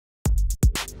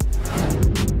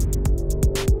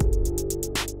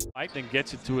Lightning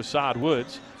gets it to Assad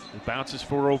Woods. He bounces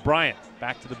for O'Brien.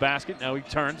 Back to the basket. Now he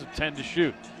turns at 10 to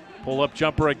shoot. Pull-up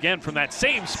jumper again from that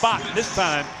same spot. This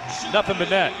time, nothing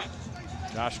but net.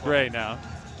 Josh Gray now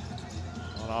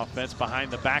on offense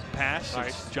behind the back pass.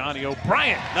 Nice. It's Johnny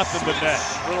O'Brien. Nothing but net.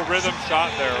 Little rhythm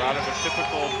shot there out of a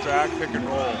typical drag pick and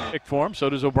roll. Pick for him. So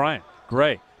does O'Brien.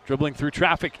 Gray dribbling through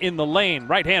traffic in the lane.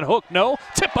 Right-hand hook. No.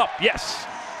 Tip up. Yes.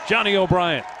 Johnny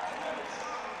O'Brien.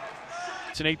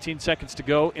 It's 18 seconds to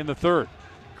go in the third.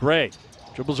 Gray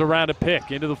dribbles around a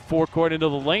pick into the forecourt, into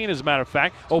the lane, as a matter of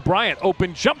fact. O'Brien,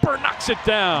 open jumper, knocks it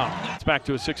down. It's back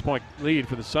to a 6-point lead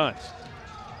for the Suns.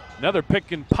 Another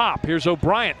pick and pop. Here's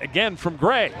O'Brien again from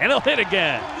Gray, and he'll hit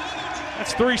again.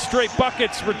 That's 3 straight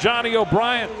buckets for Johnny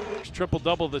O'Brien.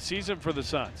 Triple-double the season for the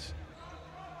Suns.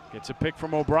 Gets a pick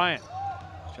from O'Brien.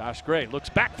 Josh Gray looks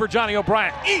back for Johnny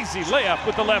O'Brien. Easy layup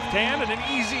with the left hand and an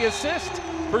easy assist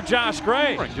for Josh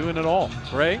Gray. Doing it all.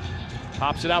 Gray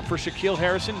pops it out for Shaquille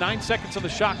Harrison. 9 seconds on the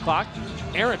shot clock.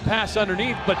 Errant pass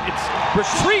underneath, but it's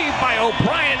retrieved by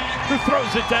O'Brien, who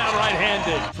throws it down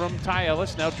right-handed. From Ty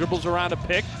Ellis, now dribbles around a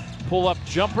pick. Pull-up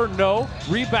jumper, no.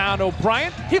 Rebound,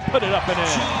 O'Brien. He put it up and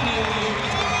in.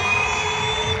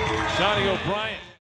 Johnny O'Brien.